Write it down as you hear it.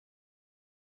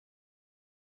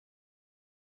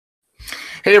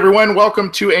Hey everyone,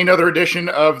 welcome to another edition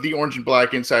of the Orange and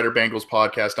Black Insider Bengals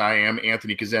podcast. I am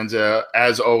Anthony Cosenza,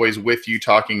 as always, with you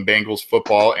talking Bengals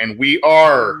football, and we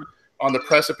are on the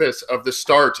precipice of the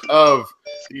start of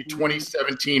the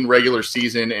 2017 regular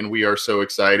season, and we are so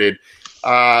excited.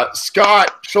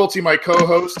 Scott Schulte, my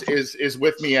co-host, is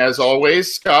with me as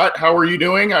always. Scott, how are you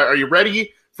doing? Are you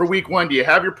ready for week one? Do you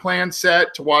have your plan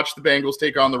set to watch the Bengals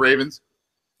take on the Ravens?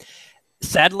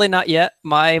 Sadly, not yet.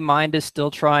 My mind is still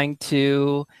trying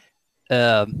to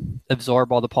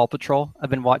absorb all the Paw Patrol I've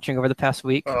been watching over the past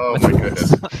week. Oh, my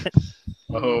goodness.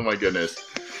 Oh, my goodness.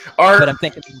 But I'm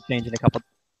thinking of changing a couple.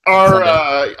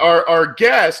 Our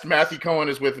guest, Matthew Cohen,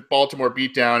 is with Baltimore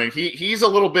Beatdown, and he's a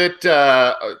little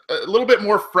bit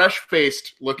more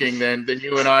fresh-faced looking than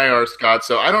you and I are, Scott.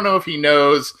 So I don't know if he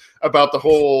knows about the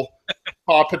whole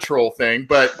Paw Patrol thing,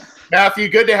 but Matthew,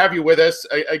 good to have you with us.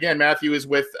 Again, Matthew is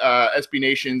with SB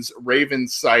Nation's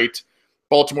Ravens site,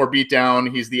 Baltimore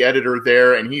Beatdown. He's the editor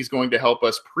there, and he's going to help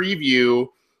us preview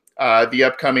the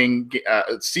upcoming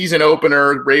season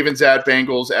opener, Ravens at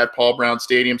Bengals at Paul Brown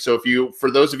Stadium. So for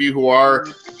those of you who are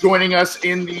joining us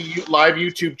in the live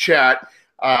YouTube chat,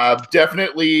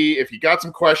 definitely, if you got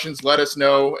some questions, let us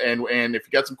know. And if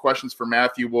you got some questions for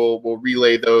Matthew, we'll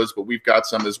relay those, but we've got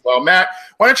some as well. Matt,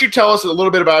 why don't you tell us a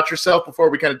little bit about yourself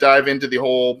before we kind of dive into the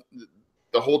whole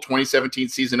 2017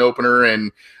 season opener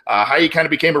and how you kind of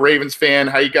became a Ravens fan,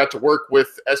 how you got to work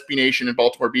with SB Nation and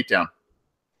Baltimore Beatdown.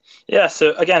 Yeah,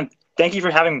 so again, thank you for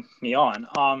having me on.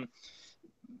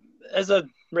 As a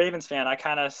Ravens fan, I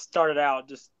kind of started out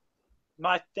just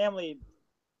my family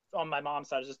on my mom's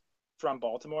side is just from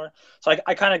Baltimore. So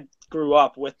I kind of grew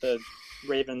up with the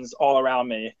Ravens all around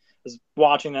me. I was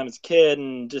watching them as a kid,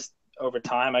 and just over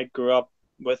time I grew up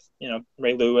with,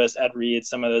 Ray Lewis, Ed Reed,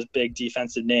 some of those big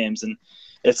defensive names, and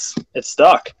it's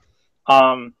stuck.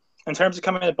 In terms of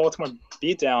coming to Baltimore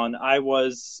Beatdown,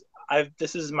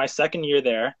 this is my second year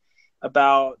there.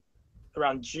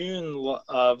 Around June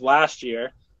of last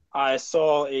year, I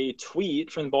saw a tweet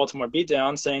from the Baltimore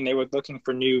Beatdown saying they were looking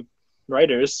for new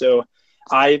writers. So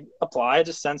I applied,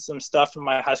 just sent some stuff from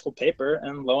my high school paper,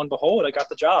 and lo and behold, I got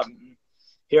the job. And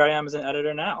here I am as an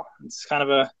editor now. It's kind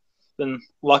of been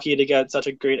lucky to get such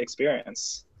a great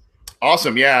experience.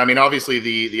 Awesome. Yeah. I mean, obviously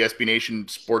the SB Nation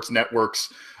sports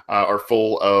networks are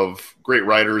full of great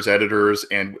writers, editors,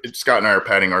 and Scott and I are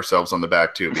patting ourselves on the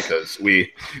back too, because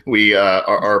we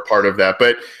are part of that.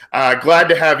 But glad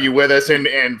to have you with us.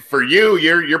 And for you,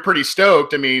 you're pretty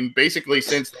stoked. I mean, basically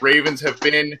since the Ravens have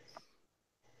been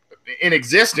in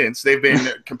existence, they've been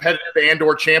competitive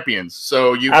and/or champions.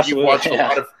 So you've watched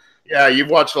you've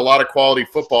watched a lot of quality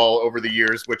football over the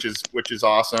years, which is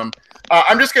awesome.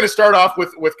 I'm just going to start off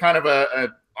with kind of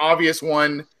an obvious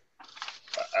one,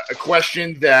 a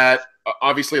question that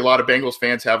obviously a lot of Bengals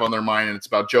fans have on their mind, and it's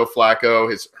about Joe Flacco,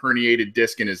 his herniated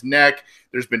disc in his neck.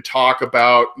 There's been talk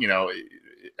about,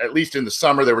 at least in the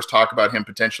summer, there was talk about him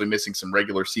potentially missing some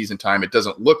regular season time. It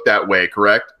doesn't look that way,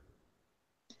 correct?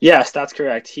 Yes, that's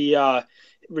correct. He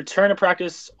returned to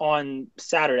practice on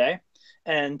Saturday,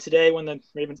 and today when the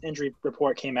Ravens injury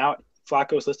report came out,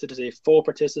 Flacco was listed as a full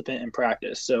participant in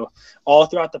practice. So all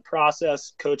throughout the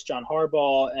process, Coach John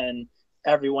Harbaugh and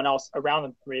everyone else around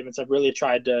the Ravens have really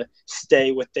tried to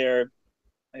stay with their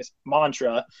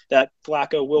mantra that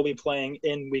Flacco will be playing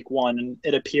in week one, and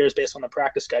it appears based on the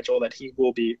practice schedule that he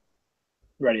will be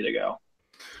ready to go.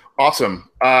 Awesome.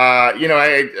 I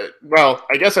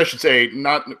guess I should say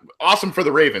not awesome for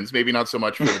the Ravens, maybe not so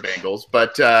much for the Bengals,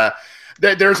 but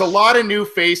there's a lot of new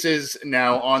faces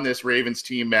now on this Ravens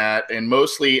team, Matt, and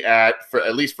mostly at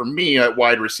least for me, at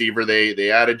wide receiver.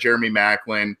 They added Jeremy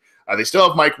Maclin. They still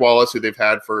have Mike Wallace, who they've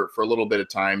had for a little bit of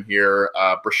time here.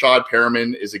 Brashad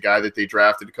Perriman is a guy that they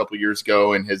drafted a couple years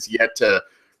ago and has yet to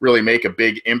really make a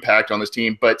big impact on this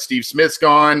team. But Steve Smith's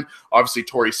gone. Obviously,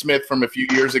 Torrey Smith from a few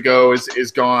years ago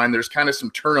is gone. There's kind of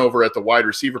some turnover at the wide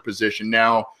receiver position.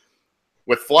 Now,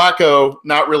 with Flacco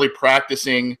not really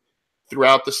practicing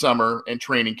throughout the summer and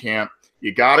training camp,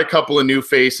 you got a couple of new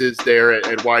faces there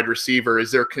at wide receiver.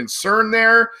 Is there concern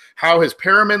there? How has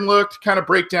Perriman looked? Kind of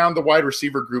break down the wide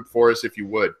receiver group for us, if you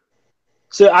would.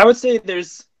 So I would say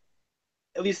there's,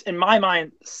 at least in my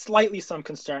mind, slightly some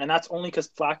concern, and that's only because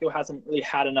Flacco hasn't really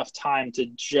had enough time to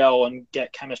gel and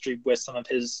get chemistry with some of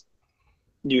his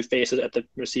new faces at the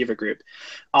receiver group.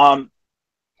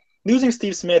 Losing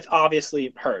Steve Smith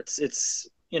obviously hurts. It's,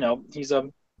 he's a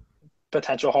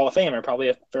potential Hall of Famer, probably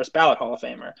a first ballot Hall of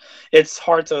Famer. It's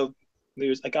hard to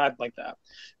lose a guy like that.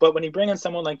 But when you bring in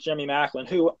someone like Jeremy Maclin,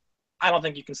 who I don't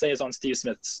think you can say is on Steve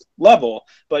Smith's level,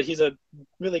 but he's a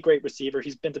really great receiver.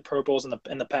 He's been to Pro Bowls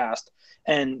in the past.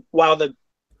 And while the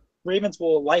Ravens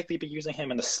will likely be using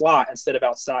him in the slot instead of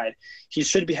outside. He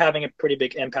should be having a pretty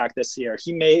big impact this year.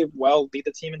 He may well lead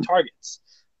the team in targets.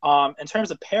 In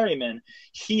terms of Perryman,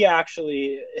 he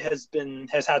actually has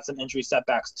had some injury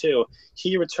setbacks too.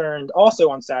 He returned also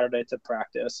on Saturday to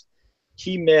practice.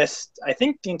 He missed, I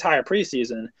think, the entire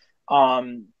preseason.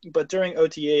 But during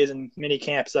OTAs and mini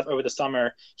camp stuff over the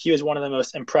summer, he was one of the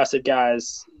most impressive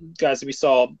guys that we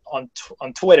saw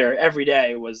on Twitter every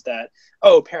day. Was that,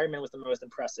 oh, Perryman was the most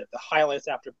impressive. The highlights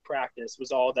after practice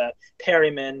was all that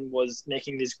Perryman was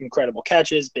making these incredible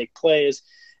catches, big plays,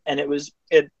 and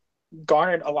it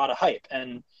garnered a lot of hype.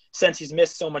 And since he's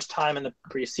missed so much time in the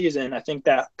preseason, I think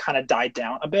that kind of died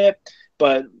down a bit.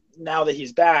 But now that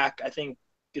he's back, I think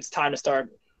it's time to start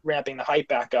ramping the hype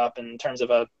back up in terms of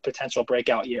a potential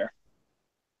breakout year.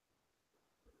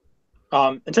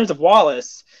 In terms of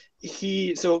Wallace,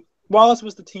 Wallace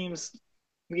was the team's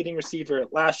leading receiver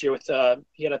last year with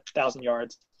he had 1,000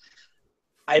 yards.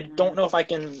 I don't know if I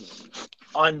can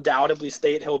undoubtedly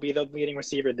state he'll be the leading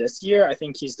receiver this year. I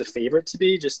think he's the favorite to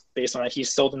be, just based on he's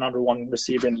still the number one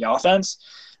receiver in the offense.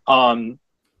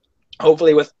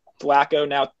 Hopefully with Flacco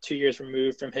now 2 years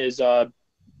removed from his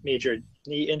major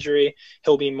knee injury,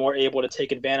 he'll be more able to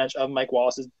take advantage of Mike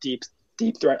Wallace's deep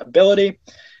threat ability.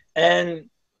 And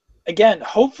again,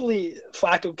 hopefully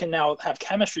Flacco can now have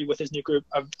chemistry with his new group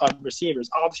of receivers.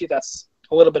 Obviously, that's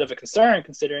a little bit of a concern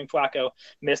considering Flacco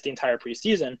missed the entire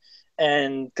preseason,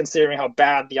 and considering how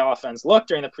bad the offense looked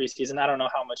during the preseason. I don't know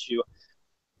how much you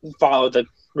followed the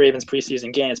Ravens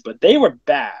preseason games, but they were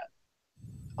bad.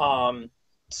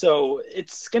 So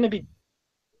it's going to be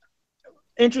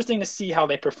interesting to see how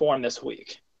they perform this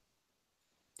week.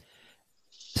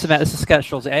 So Matt, this is Scott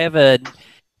Schultz. I have a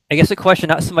question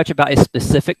not so much about a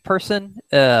specific person,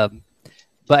 but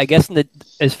I guess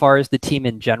as far as the team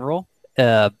in general,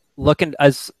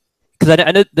 because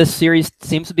I know this series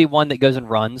seems to be one that goes in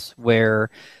runs where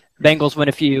Bengals win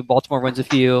a few, Baltimore wins a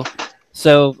few.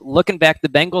 So looking back, the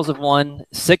Bengals have won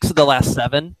 6 of the last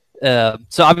 7.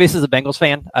 So obviously as a Bengals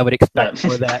fan, I would expect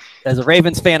more of that. As a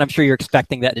Ravens fan, I'm sure you're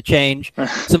expecting that to change.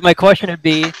 So my question would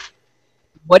be,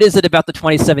 what is it about the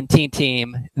 2017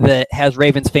 team that has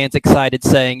Ravens fans excited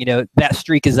saying, that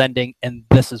streak is ending and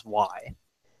this is why?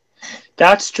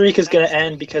 That streak is going to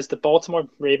end because the Baltimore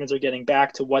Ravens are getting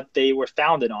back to what they were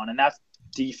founded on, and that's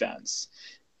defense.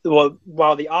 Well,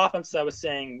 while the offense, I was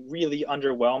saying, really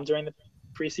underwhelmed during the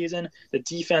preseason, the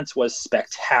defense was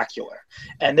spectacular.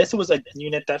 And this was a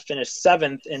unit that finished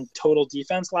 7th in total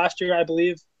defense last year, I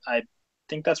believe. I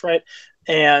think that's right.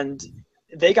 And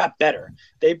they got better.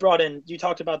 They brought in, you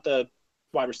talked about the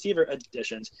wide receiver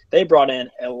additions. They brought in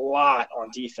a lot on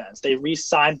defense. They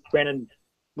re-signed Brandon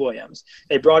Williams.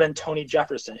 They brought in Tony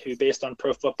Jefferson, who, based on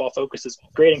Pro Football Focus's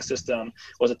grading system,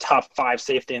 was a top 5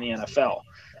 safety in the NFL.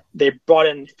 They brought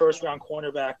in first-round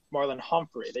cornerback Marlon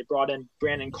Humphrey. They brought in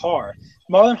Brandon Carr.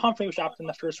 Marlon Humphrey was drafted in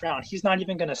the first round. He's not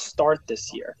even going to start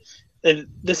this year.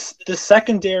 The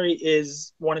secondary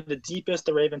is one of the deepest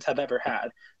the Ravens have ever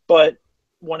had. But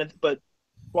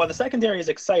while the secondary is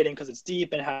exciting because it's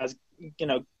deep and has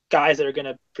guys that are going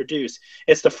to produce,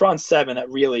 it's the front 7 that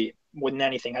really, more than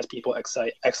anything, has people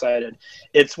excited.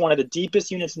 It's one of the deepest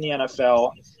units in the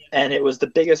NFL, and it was the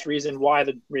biggest reason why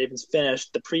the Ravens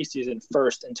finished the preseason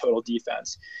first in total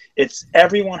defense. It's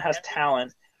everyone has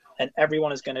talent, and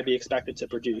everyone is going to be expected to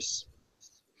produce.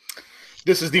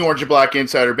 This is the Orange and Black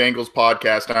Insider Bengals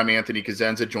podcast. I'm Anthony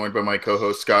Cosenza, joined by my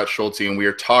co-host Scott Schultz, and we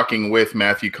are talking with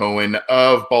Matthew Cohen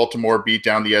of Baltimore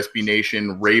Beatdown, the SB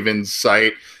Nation Ravens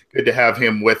site. Good to have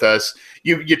him with us.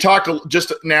 You talked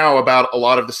just now about a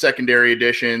lot of the secondary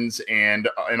additions and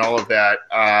all of that.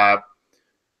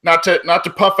 Not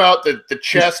to puff out the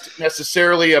chest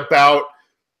necessarily about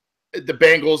the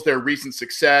Bengals, their recent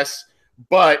success,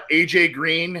 but AJ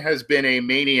Green has been a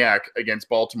maniac against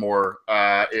Baltimore.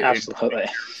 Absolutely.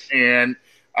 And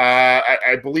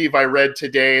I believe I read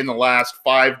today in the last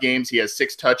 5 games he has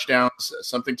 6 touchdowns,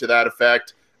 something to that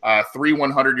effect. 3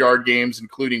 100-yard games,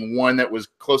 including one that was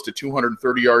close to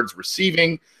 230 yards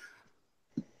receiving.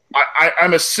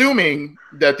 I'm assuming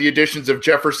that the additions of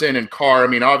Jefferson and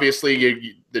Carr,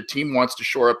 obviously the team wants to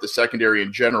shore up the secondary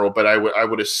in general, but I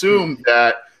would assume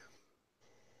that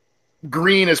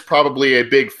Green is probably a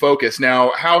big focus.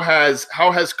 Now, how has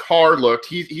Carr looked?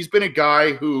 He's been a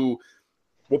guy who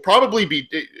will probably be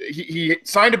 – he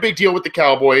signed a big deal with the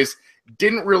Cowboys,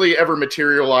 didn't really ever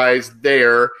materialize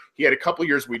there. He had a couple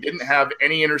years we didn't have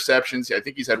any interceptions. I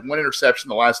think he's had 1 interception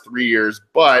the last 3 years,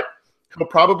 but he'll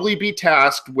probably be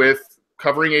tasked with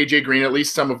covering A.J. Green at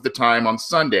least some of the time on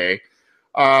Sunday.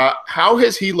 How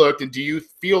has he looked, and do you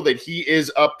feel that he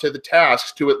is up to the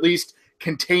task to at least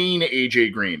contain A.J.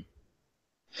 Green?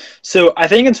 So I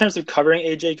think in terms of covering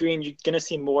AJ Green, you're going to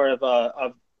see more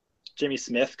of Jimmy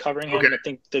Smith covering him. Okay. I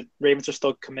think the Ravens are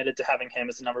still committed to having him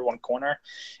as the number one corner.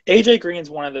 AJ Green's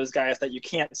one of those guys that you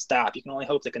can't stop. You can only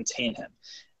hope to contain him.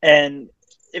 And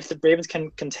if the Ravens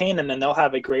can contain him, then they'll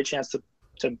have a great chance to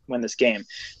win this game.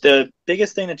 The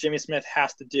biggest thing that Jimmy Smith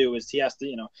has to do is he has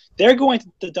to, they're going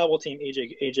to double team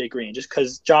AJ Green just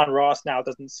because John Ross now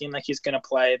doesn't seem like he's going to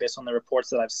play based on the reports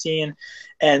that I've seen.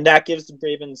 And that gives the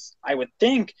Ravens, I would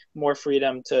think, more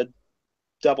freedom to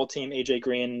double team AJ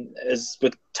Green as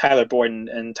with Tyler Boyd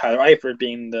and Tyler Eifert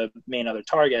being the main other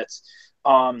targets.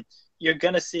 You're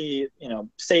going to see,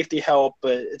 safety help,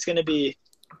 but it's going to be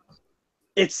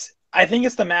I think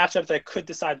it's the matchup that could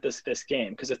decide this game,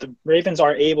 because if the Ravens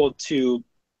are able to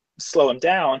slow him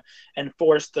down and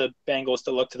force the Bengals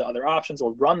to look to the other options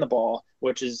or run the ball,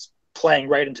 which is playing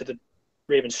right into the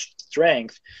Ravens'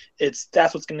 strength,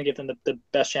 that's what's going to give them the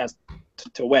best chance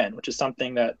to win, which is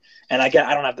something that, and again,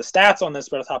 I don't have the stats on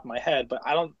this right off the top of my head, but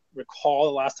I don't recall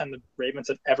the last time the Ravens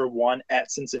have ever won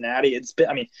at Cincinnati.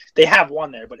 They have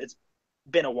won there, but it's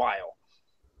been a while.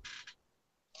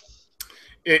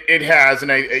 It has, and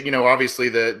obviously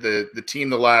the team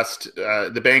the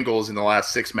Bengals in the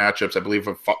last 6 matchups, I believe,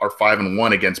 are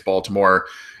 5-1 against Baltimore,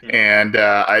 and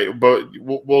but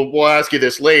we'll ask you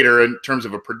this later in terms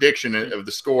of a prediction of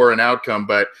the score and outcome.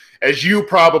 But as you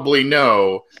probably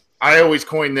know, I always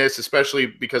coin this, especially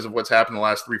because of what's happened the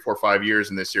last 3, 4, 5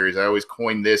 years in this series. I always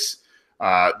coin this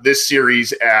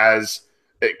series as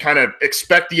kind of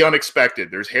expect the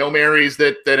unexpected. There's Hail Marys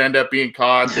that end up being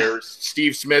caught. There's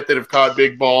Steve Smith that have caught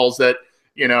big balls that,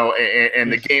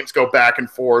 and the games go back and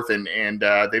forth, and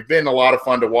they've been a lot of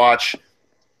fun to watch.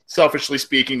 Selfishly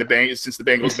speaking, since the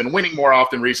Bengals have been winning more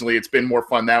often recently, it's been more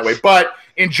fun that way. But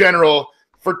in general,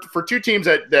 for two teams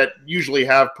that usually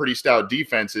have pretty stout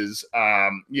defenses,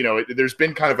 there's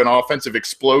been kind of an offensive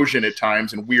explosion at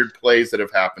times and weird plays that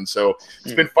have happened. So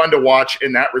it's been fun to watch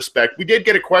in that respect. We did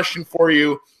get a question for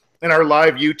you in our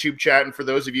live YouTube chat, and for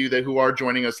those of you who are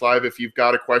joining us live, if you've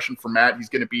got a question for Matt, he's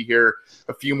going to be here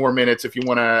a few more minutes. If you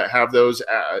want to have those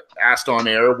asked on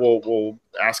air, we'll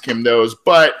ask him those.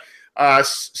 But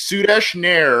Sudesh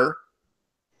Nair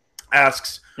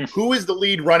asks, who is the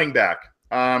lead running back?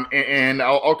 And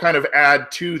I'll kind of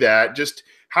add to that, just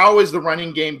how is the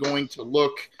running game going to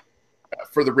look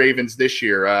for the Ravens this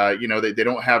year? They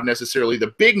don't have necessarily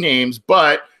the big names,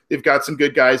 but they've got some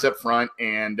good guys up front,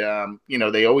 and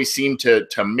they always seem to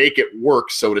make it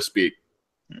work, so to speak.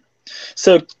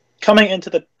 So coming into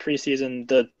the preseason,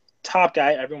 the top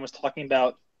guy everyone was talking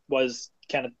about was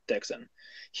Kenneth Dixon.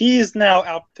 He's now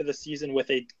out for the season with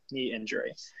a knee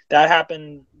injury. That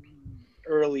happened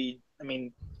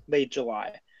late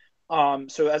July.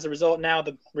 So as a result, now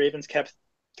the Ravens kept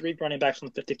 3 running backs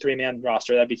on the 53-man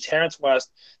roster. That'd be Terrence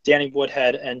West, Danny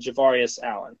Woodhead, and Javarius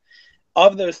Allen.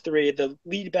 Of those 3, the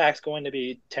lead back's going to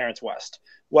be Terrence West.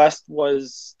 West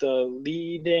was the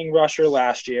leading rusher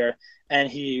last year, and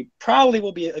he probably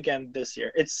will be again this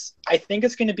year. I think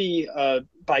it's going to be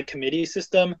by committee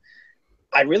system.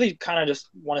 I really kind of just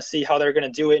want to see how they're going to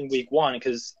do it in week 1,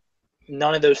 because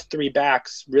none of those 3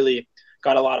 backs really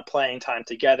got a lot of playing time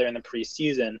together in the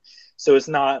preseason. So it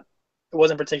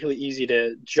wasn't particularly easy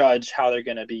to judge how they're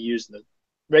going to be used in the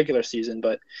regular season,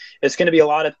 but it's going to be a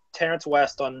lot of Terrence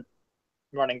West on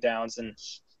running downs, and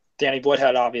Danny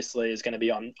Woodhead obviously is going to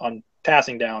be on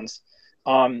passing downs.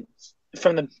 From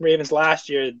the Ravens last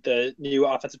year, the new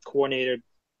offensive coordinator,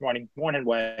 Ronnie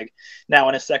Mornhinweg, now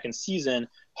in his 2nd season,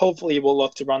 hopefully will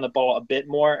look to run the ball a bit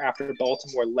more after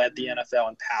Baltimore led the NFL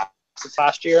in passes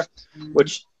last year,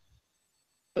 which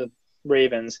the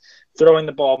Ravens throwing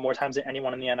the ball more times than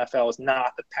anyone in the NFL is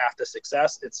not the path to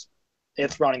success.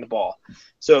 It's running the ball.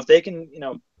 So if they can,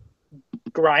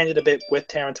 grind it a bit with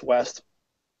Terrence West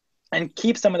and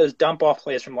keep some of those dump off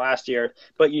plays from last year,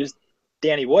 but use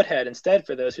Danny Woodhead instead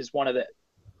for those, who's one of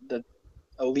the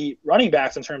elite running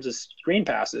backs in terms of screen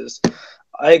passes,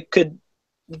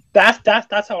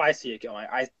 that's how I see it going.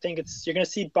 I think you're going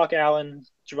to see Buck Allen,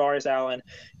 Javarius Allen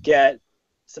get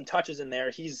some touches in there.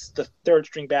 He's the 3rd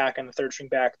string back, and the 3rd string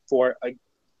back for a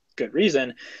good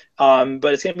reason. But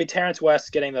it's going to be Terrence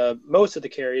West getting the most of the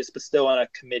carries, but still in a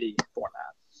committee format.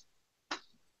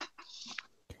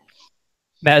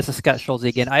 Matt, this is Scott Schulze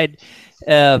again.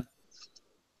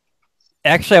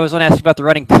 Actually, I was going to ask you about the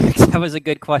running backs. That was a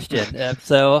good question.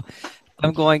 So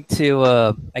I'm going to,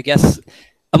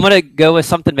 I'm going to go with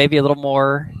something maybe a little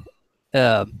more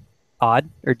odd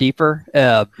or deeper.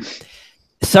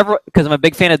 Because I'm a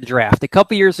big fan of the draft. A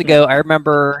couple years ago, I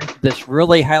remember this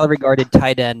really highly regarded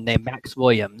tight end named Max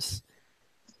Williams,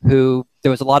 who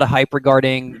there was a lot of hype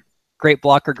regarding, great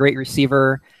blocker, great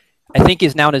receiver. I think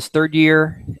he's now in his third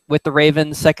year with the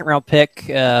Ravens, second-round pick.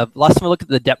 Last time I looked at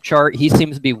the depth chart, he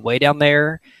seems to be way down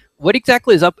there. What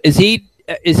exactly is up? Is he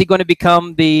going to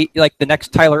become the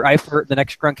next Tyler Eifert, the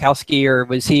next Gronkowski, or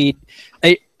was he?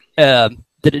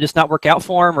 Did it just not work out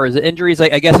for him, or is it injuries?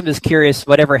 I guess I'm just curious.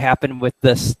 Whatever happened with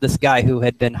this guy who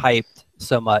had been hyped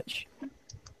so much?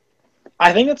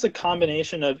 I think it's a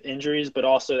combination of injuries, but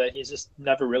also that he's just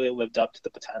never really lived up to the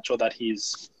potential that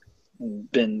he's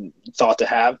been thought to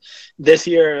have. This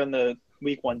year in the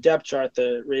week 1 depth chart,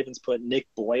 the Ravens put Nick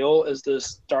Boyle as the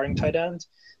starting tight end.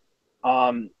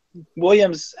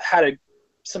 Williams had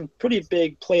some pretty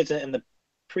big plays in the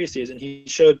preseason. He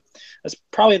showed that's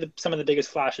probably some of the biggest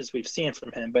flashes we've seen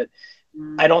from him, but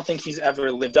I don't think he's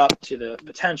ever lived up to the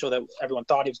potential that everyone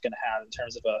thought he was going to have in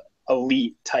terms of a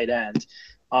elite tight end.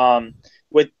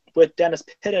 With Dennis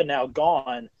Pitta now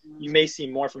gone, you may see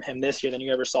more from him this year than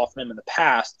you ever saw from him in the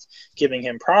past, giving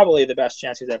him probably the best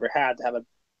chance he's ever had to have a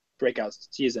breakout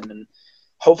season. And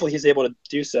hopefully he's able to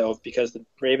do so because the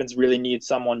Ravens really need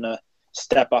someone to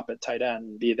step up at tight end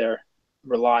and be their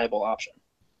reliable option.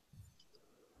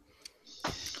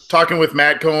 Talking with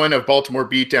Matt Cohen of Baltimore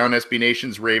Beatdown, SB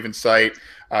Nation's Ravens site.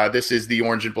 This is the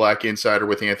Orange and Black Insider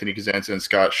with Anthony Cosenza and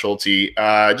Scott Schulte.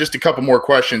 Just a couple more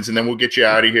questions, and then we'll get you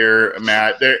out of here,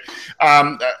 Matt.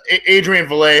 Adrian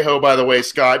Vallejo, by the way,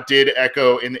 Scott did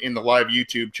echo in the live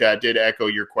YouTube chat, did echo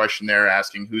your question there,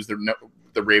 asking who's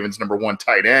the Ravens' number 1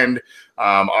 tight end.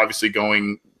 Obviously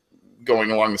going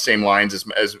along the same lines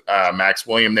as Max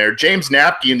William there. James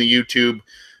Napke in the YouTube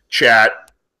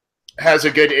chat has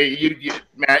a good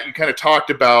Matt, you kind of talked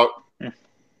about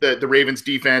the Ravens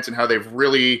defense and how they've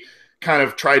really kind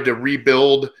of tried to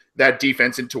rebuild that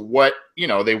defense into what,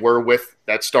 they were with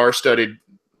that star-studded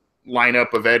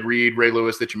lineup of Ed Reed, Ray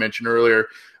Lewis that you mentioned earlier.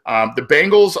 The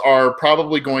Bengals are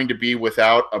probably going to be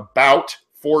without about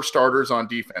 4 starters on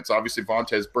defense. Obviously,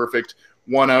 Vontaze Burfict,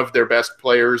 one of their best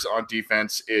players on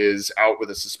defense, is out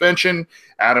with a suspension.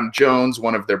 Adam Jones,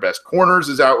 one of their best corners,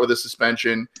 is out with a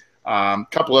suspension. A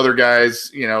couple other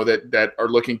guys, that are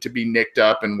looking to be nicked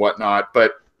up and whatnot.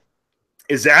 But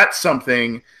is that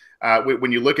something,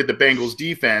 when you look at the Bengals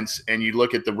defense and you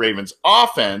look at the Ravens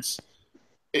offense,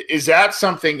 is that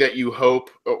something that you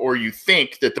hope or you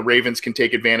think that the Ravens can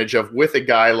take advantage of with a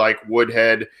guy like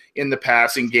Woodhead in the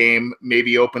passing game,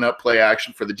 maybe open up play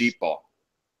action for the deep ball?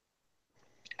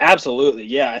 Absolutely.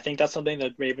 Yeah. I think that's something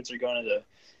that Ravens are going to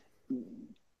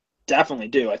definitely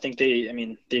do. I think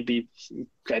they'd be,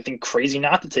 crazy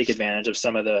not to take advantage of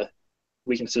some of the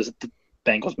weaknesses that the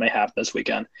Bengals may have this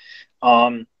weekend.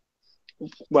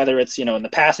 Whether it's, in the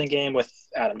passing game with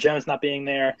Adam Jones not being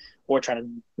there or trying to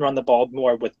run the ball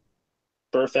more with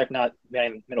Burfict not being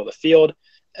in the middle of the field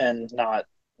and not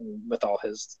with all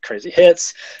his crazy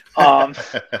hits. But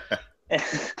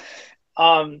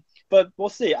we'll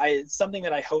see. It's something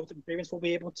that I hope the Ravens will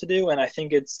be able to do, and I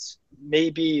think it's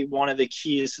maybe one of the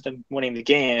keys to them winning the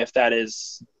game if that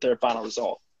is their final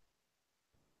result.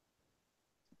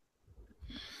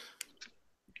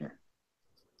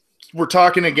 We're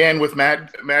talking again with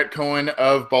Matt Cohen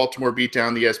of Baltimore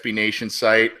Beatdown, the SB Nation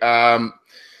site. Matt,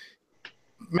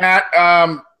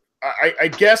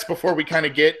 I guess before we kind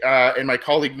of get and my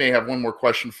colleague may have one more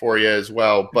question for you as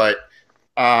well, but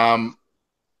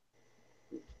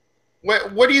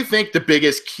what do you think the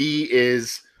biggest key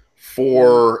is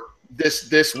for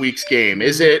this week's game?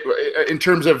 Is it in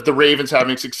terms of the Ravens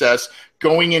having success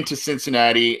going into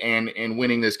Cincinnati and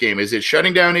winning this game? Is it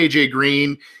shutting down A.J.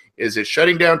 Green? Is it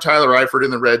shutting down Tyler Eifert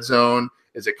in the red zone?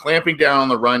 Is it clamping down on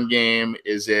the run game?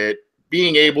 Is it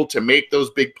being able to make those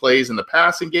big plays in the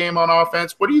passing game on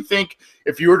offense? What do you think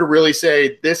if you were to really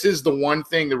say this is the one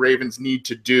thing the Ravens need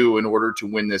to do in order to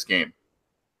win this game?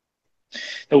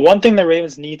 The one thing the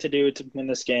Ravens need to do to win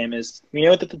this game is we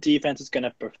know that the defense is going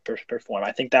to perform.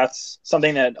 I think that's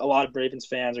something that a lot of Ravens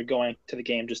fans are going to the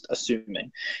game just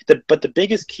assuming. But the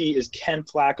biggest key is, can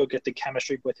Flacco get the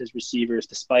chemistry with his receivers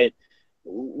despite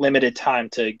limited time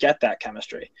to get that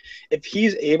chemistry? If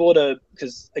he's able to,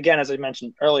 because again, as I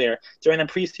mentioned earlier, during the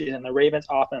preseason, the Ravens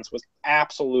offense was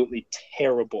absolutely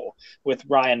terrible with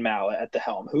Ryan Mallett at the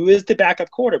helm, who is the backup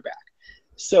quarterback.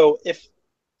 So if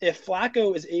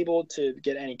Flacco is able to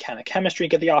get any kind of chemistry,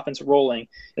 get the offense rolling,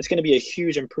 it's going to be a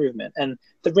huge improvement. And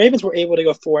the Ravens were able to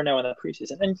go 4-0 in the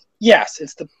preseason. And yes,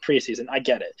 it's the preseason. I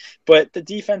get it. But the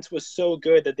defense was so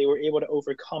good that they were able to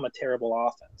overcome a terrible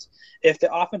offense. If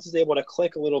the offense is able to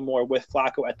click a little more with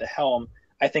Flacco at the helm,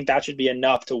 I think that should be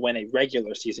enough to win a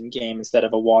regular season game instead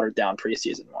of a watered-down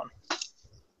preseason one.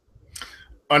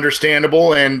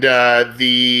 Understandable, and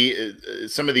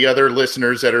some of the other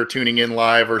listeners that are tuning in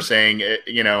live are saying,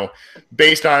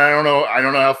 based on I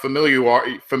don't know how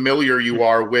familiar you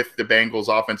are with the Bengals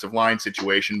offensive line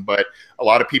situation, but a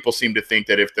lot of people seem to think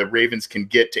that if the Ravens can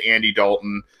get to Andy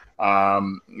Dalton,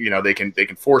 they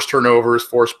can force turnovers,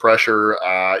 force pressure.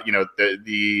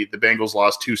 The Bengals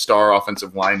lost 2-star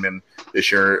offensive linemen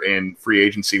this year in free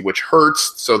agency, which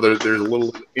hurts. So there's a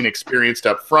little inexperienced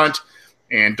up front.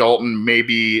 And Dalton may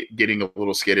be getting a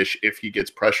little skittish if he gets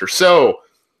pressure. So,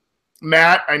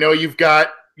 Matt, I know you've got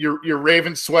your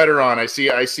Ravens sweater on. I see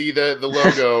the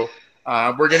logo.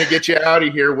 We're going to get you out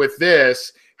of here with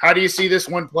this. How do you see this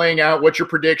one playing out? What's your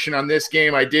prediction on this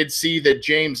game? I did see that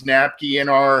James Napke in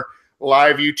our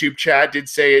live YouTube chat did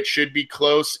say it should be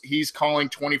close. He's calling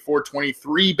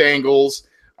 24-23 Bengals.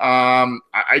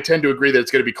 I tend to agree that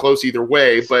it's going to be close either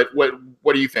way, but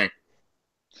what do you think?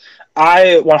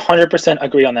 I 100%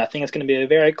 agree on that. I think it's going to be a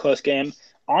very close game.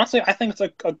 Honestly, I think it's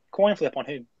a coin flip on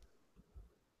who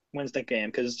wins the game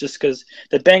because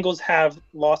the Bengals have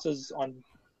losses on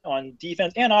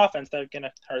defense and offense that are going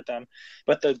to hurt them,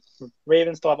 but the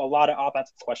Ravens still have a lot of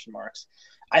offensive question marks.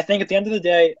 I think at the end of the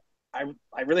day, I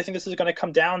really think this is going to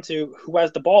come down to who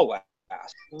has the ball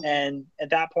last, and at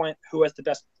that point, who has the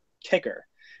best kicker.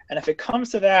 And if it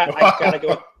comes to that, I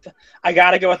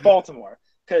gotta go with Baltimore.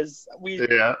 Because we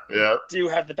do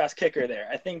have the best kicker there.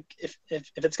 I think if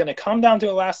it's going to come down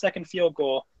to a last-second field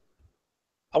goal,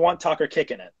 I want Tucker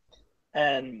kicking it.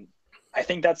 And I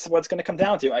think that's what's going to come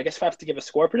down to. I guess if I have to give a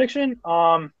score prediction,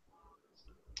 I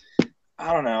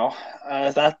don't know.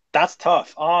 That's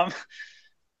tough. I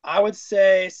would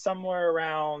say somewhere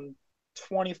around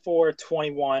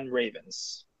 24-21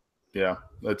 Ravens. Yeah,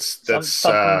 that's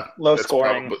low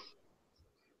scoring.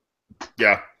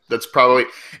 It's probably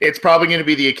going to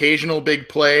be the occasional big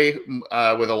play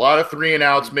with a lot of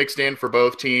 3-and-outs mixed in for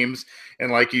both teams. And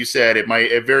like you said, it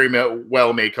very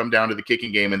well may come down to the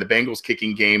kicking game. And the Bengals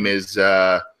kicking game is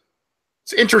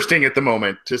it's interesting at the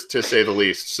moment, to say the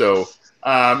least. So,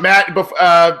 Matt,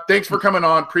 thanks for coming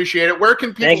on. Appreciate it. Where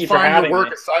can people find your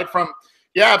work aside from?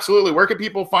 Yeah, absolutely. Where can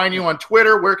people find you on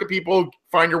Twitter? Where can people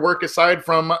find your work aside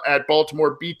from at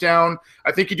Baltimore Beatdown?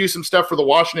 I think you do some stuff for the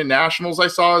Washington Nationals I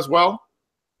saw as well.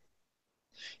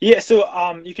 Yeah,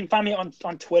 so you can find me on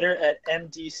Twitter at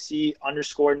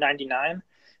MDC_99. In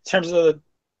terms of the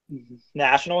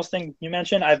Nationals thing you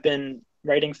mentioned, I've been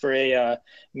writing for a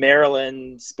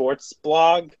Maryland sports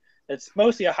blog. It's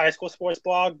mostly a high school sports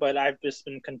blog, but I've just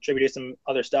been contributing some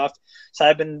other stuff. So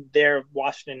I've been their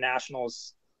Washington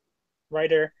Nationals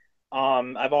writer.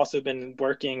 I've also been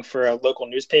working for a local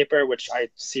newspaper, which I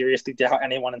seriously doubt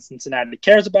anyone in Cincinnati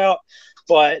cares about,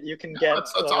 but you can get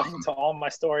awesome. To all my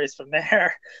stories from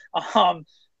there. And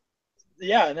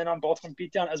then on Baltimore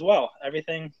Beatdown as well.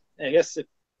 Everything's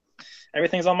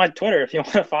on my Twitter if you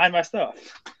want to find my stuff.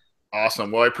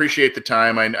 Awesome. Well, I appreciate the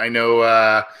time. I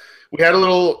know we had a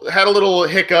little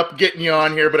hiccup getting you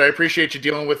on here, but I appreciate you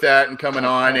dealing with that and coming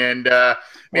on. And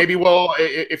maybe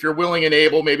if you're willing and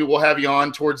able, maybe we'll have you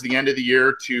on towards the end of the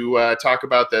year to talk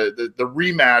about the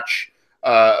rematch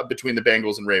between the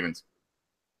Bengals and Ravens.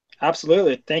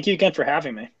 Absolutely. Thank you again for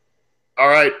having me. All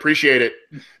right. Appreciate it.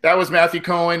 That was Matthew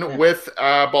Cohen with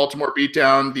Baltimore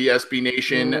Beatdown, the SB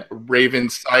Nation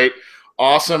Ravens site.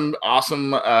 Awesome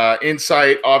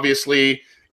insight. Obviously,